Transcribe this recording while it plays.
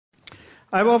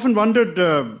I've often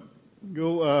wondered,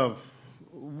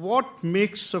 what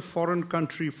makes a foreign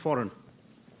country foreign?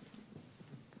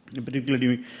 Particularly,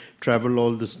 you travel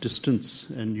all this distance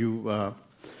and you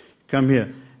come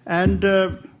here. And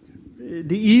the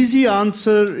easy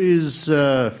answer is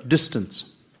distance.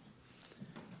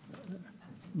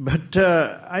 But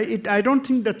I don't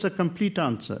think that's a complete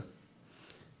answer.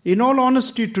 In all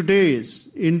honesty, today's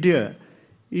India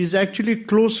is actually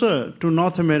closer to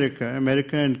North America,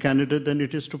 America and Canada, than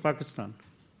it is to Pakistan.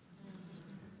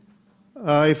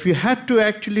 If you had to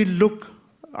actually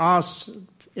ask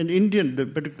an Indian,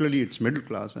 particularly its middle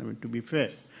class, to be fair,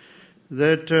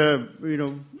 that,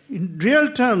 in real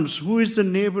terms, who is the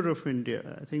neighbor of India?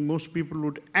 I think most people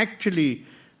would actually,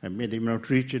 they may not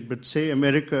reach it, but say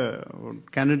America or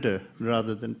Canada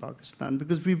rather than Pakistan,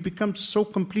 because we've become so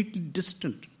completely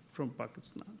distant from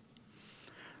Pakistan.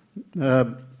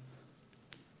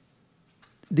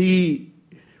 The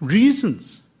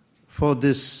reasons for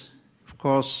this, of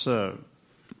course,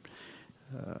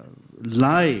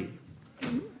 lie.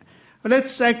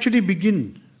 Let's actually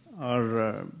begin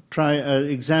our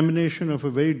examination of a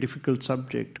very difficult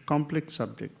subject, complex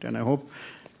subject, and I hope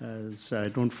as I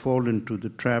don't fall into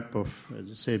the trap of,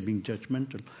 as I say, being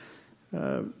judgmental.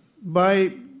 I'm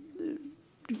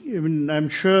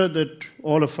sure that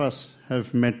all of us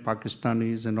have met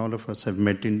Pakistanis and all of us have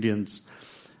met Indians.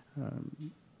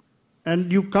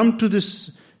 And you come to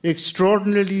this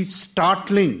extraordinarily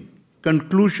startling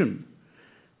conclusion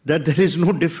that there is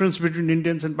no difference between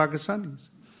Indians and Pakistanis.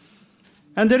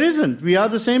 And there isn't. We are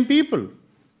the same people.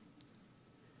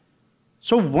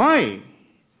 So why,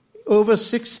 over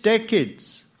 6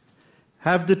 decades,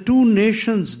 have the two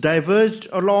nations diverged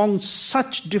along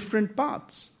such different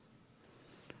paths?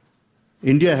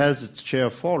 India has its share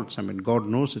of faults. God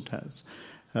knows it has.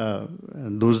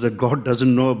 And those that God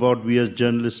doesn't know about, we as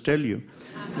journalists tell you.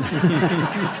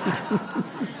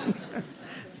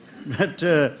 But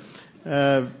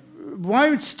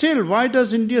why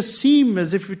does India seem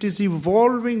as if it is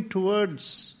evolving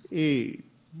towards a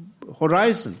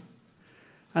horizon?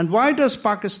 And why does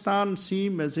Pakistan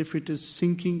seem as if it is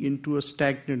sinking into a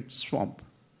stagnant swamp?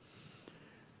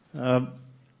 The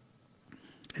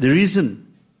reason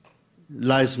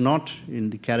lies not in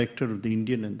the character of the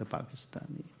Indian and the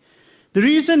Pakistani. The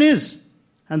reason is,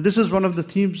 and this is one of the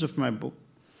themes of my book,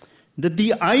 that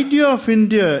the idea of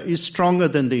India is stronger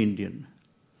than the Indian,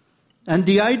 and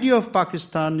the idea of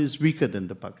Pakistan is weaker than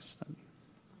the Pakistani.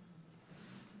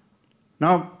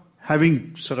 Now,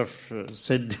 having sort of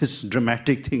said this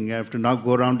dramatic thing, I have to now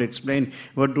go around to explain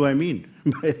what do I mean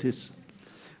by this.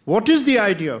 What is the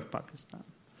idea of Pakistan?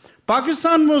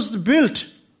 Pakistan was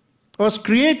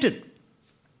created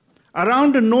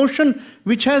around a notion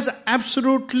which has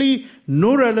absolutely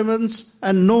no relevance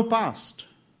and no past.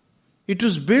 It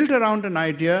was built around an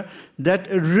idea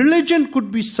that a religion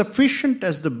could be sufficient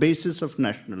as the basis of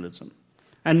nationalism.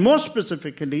 And more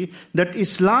specifically, that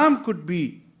Islam could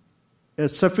be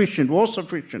sufficient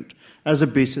as a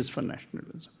basis for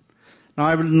nationalism. Now,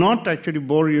 I will not actually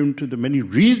bore you into the many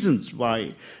reasons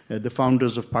why the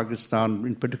founders of Pakistan,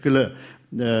 in particular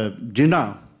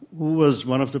Jinnah, who was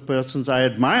one of the persons I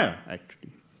admire,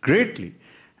 actually, greatly.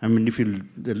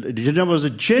 Jinnah was a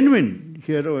genuine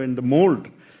hero in the mold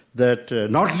that,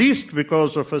 not least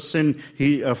because of a sin,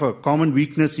 of a common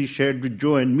weakness he shared with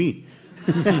Joe and me.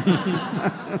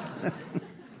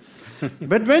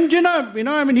 But when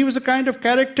Jinnah, he was a kind of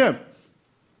character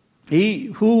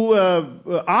who,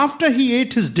 after he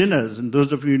ate his dinners, and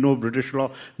those of you who know British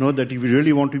law know that if you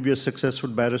really want to be a successful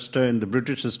barrister in the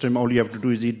British system, all you have to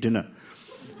do is eat dinner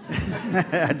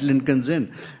at Lincoln's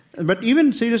Inn. But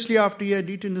even seriously, after he had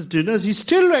eaten his dinners, he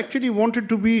still actually wanted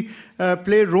to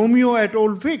play Romeo at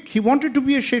Old Vic. He wanted to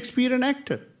be a Shakespearean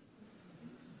actor.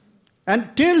 And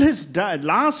till his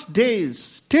last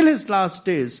days,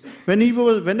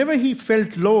 whenever he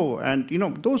felt low, and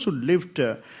those who lived,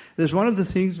 there's one of the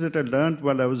things that I learned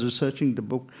while I was researching the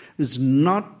book is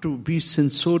not to be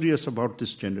censorious about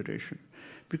this generation,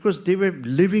 because they were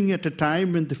living at a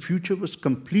time when the future was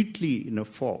completely in a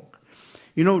fog.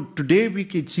 Today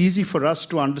it's easy for us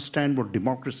to understand what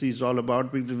democracy is all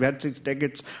about. We've had 6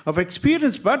 decades of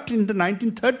experience, but in the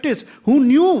 1930s, who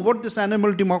knew what this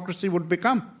animal democracy would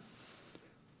become?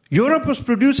 Europe was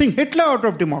producing Hitler out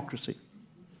of democracy.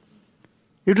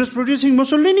 It was producing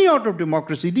Mussolini out of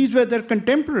democracy. These were their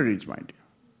contemporaries, mind you.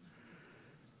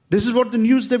 This is what the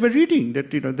news they were reading,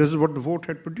 that this is what the vote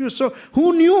had produced. So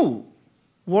who knew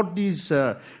what this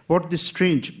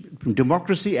strange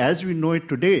democracy as we know it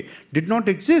today did not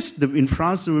exist. In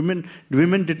France, the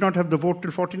women did not have the vote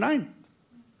till 49.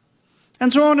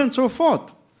 And so on and so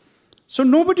forth. So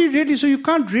nobody really, so you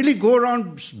can't really go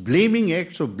around blaming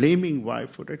X or blaming Y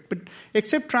for it, but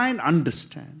except try and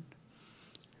understand.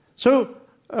 So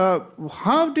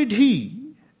how did he,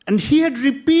 and he had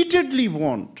repeatedly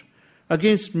warned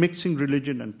against mixing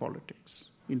religion and politics.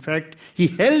 In fact, he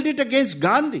held it against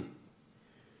Gandhi,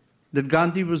 that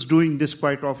Gandhi was doing this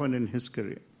quite often in his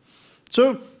career.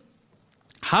 So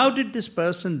how did this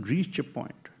person reach a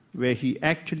point where he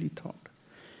actually thought?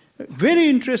 Very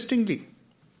interestingly,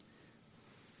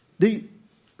 the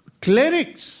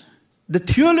clerics, the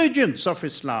theologians of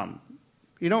Islam,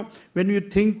 when you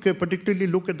think, particularly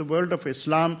look at the world of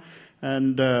Islam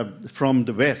and from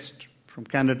the West, from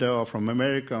Canada or from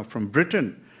America or from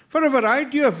Britain, for a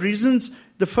variety of reasons,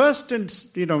 the first and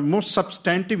most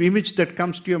substantive image that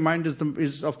comes to your mind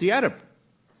is of the Arab.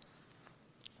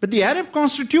 But the Arab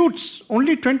constitutes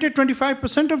only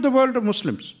 20-25% of the world of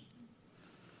Muslims.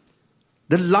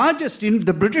 The largest in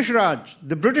the British Raj,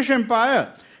 the British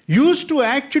Empire, used to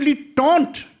actually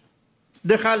taunt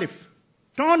the Caliph,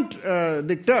 taunt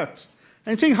the Turks,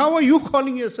 and saying, how are you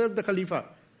calling yourself the Khalifa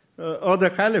or the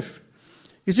Caliph?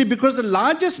 You see, because the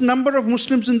largest number of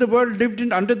Muslims in the world lived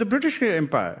under the British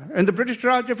Empire and the British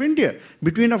Raj of India,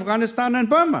 between Afghanistan and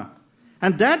Burma.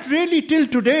 And that really, till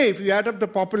today, if you add up the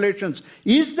populations,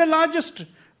 is the largest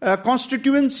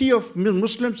constituency of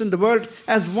Muslims in the world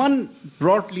as one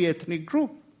broadly ethnic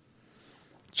group.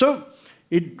 So,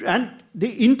 and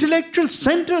the intellectual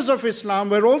centers of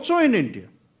Islam were also in India,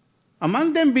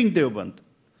 among them being Deoband.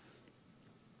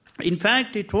 In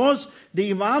fact, it was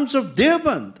the Imams of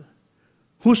Deoband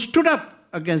who stood up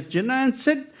against Jinnah and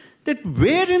said that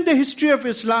where in the history of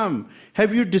Islam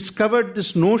have you discovered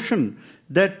this notion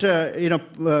that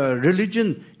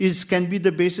religion can be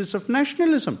the basis of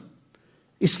nationalism?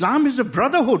 Islam is a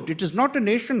brotherhood, it is not a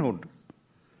nationhood.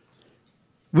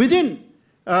 Within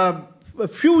a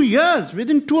few years,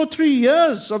 within 2 or 3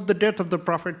 years of the death of the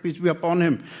Prophet, peace be upon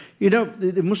him,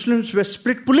 the Muslims were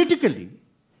split politically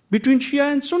between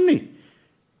Shia and Sunni.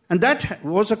 And that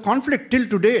was a conflict till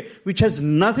today, which has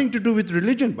nothing to do with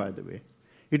religion, by the way.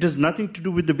 It has nothing to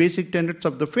do with the basic tenets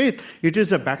of the faith. It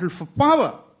is a battle for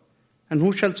power. And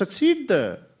who shall succeed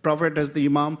the Prophet as the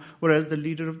Imam or as the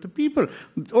leader of the people?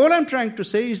 All I'm trying to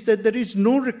say is that there is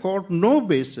no record, no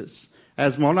basis.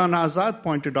 As Maulana Azad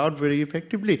pointed out very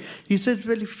effectively, he says,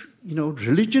 well, if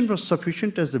religion was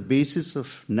sufficient as the basis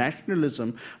of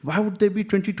nationalism, why would there be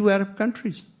 22 Arab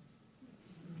countries?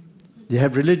 They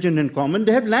have religion in common,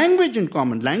 they have language in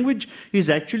common. Language is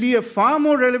actually a far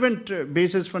more relevant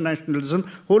basis for nationalism.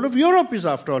 Whole of Europe is,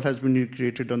 after all, has been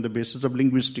created on the basis of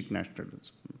linguistic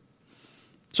nationalism.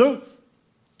 So,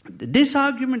 this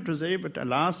argument was there, but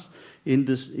alas, in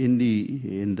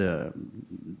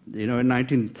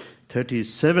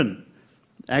 1937,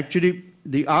 actually,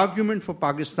 the argument for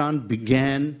Pakistan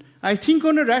began, I think,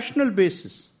 on a rational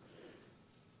basis,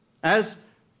 as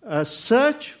a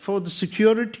search for the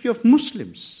security of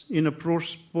Muslims in a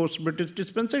post-British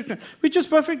dispensation, which is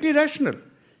perfectly rational.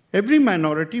 Every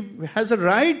minority has a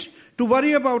right to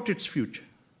worry about its future.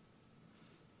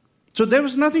 So there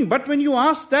was nothing. But when you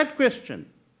ask that question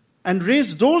and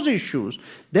raise those issues,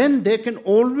 then there can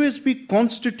always be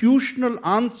constitutional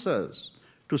answers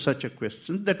to such a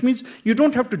question. That means you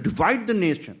don't have to divide the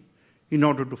nation in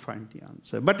order to find the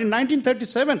answer. But in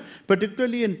 1937,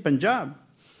 particularly in Punjab,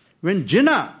 when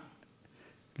Jinnah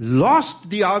lost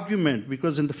the argument,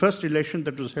 because in the first election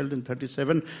that was held in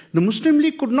 1937, the Muslim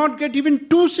League could not get even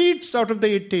 2 seats out of the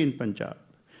 80 in Punjab.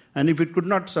 And if it could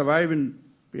not survive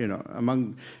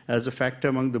as a factor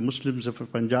among the Muslims of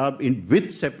Punjab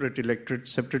with separate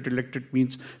electorate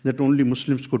means that only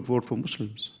Muslims could vote for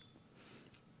Muslims.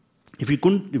 If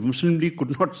Muslim League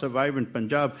could not survive in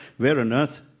Punjab, where on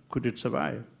earth could it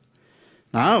survive?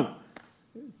 Now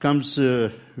comes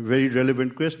a very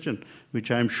relevant question, which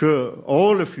I'm sure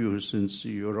all of you, since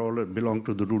you all belong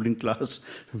to the ruling class,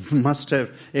 must have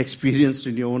experienced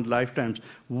in your own lifetimes.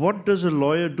 What does a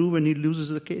lawyer do when he loses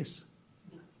the case?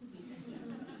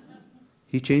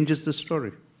 He changes the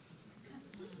story.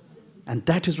 And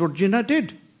that is what Jinnah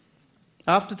did.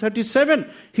 After 1937,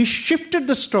 he shifted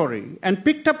the story and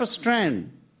picked up a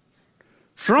strand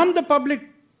from the public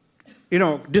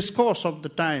discourse of the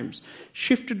times,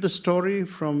 shifted the story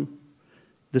from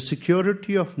the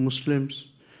security of Muslims,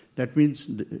 that means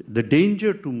the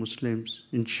danger to Muslims,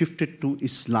 and shifted to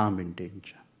Islam in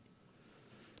danger.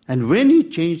 And when he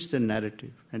changed the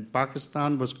narrative, and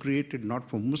Pakistan was created not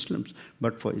for Muslims,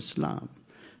 but for Islam,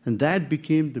 and that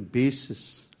became the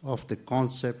basis of the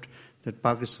concept that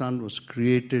Pakistan was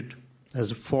created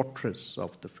as a fortress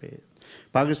of the faith.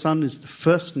 Pakistan is the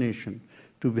first nation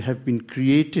to have been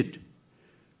created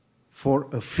for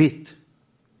a faith,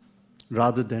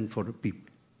 rather than for the people.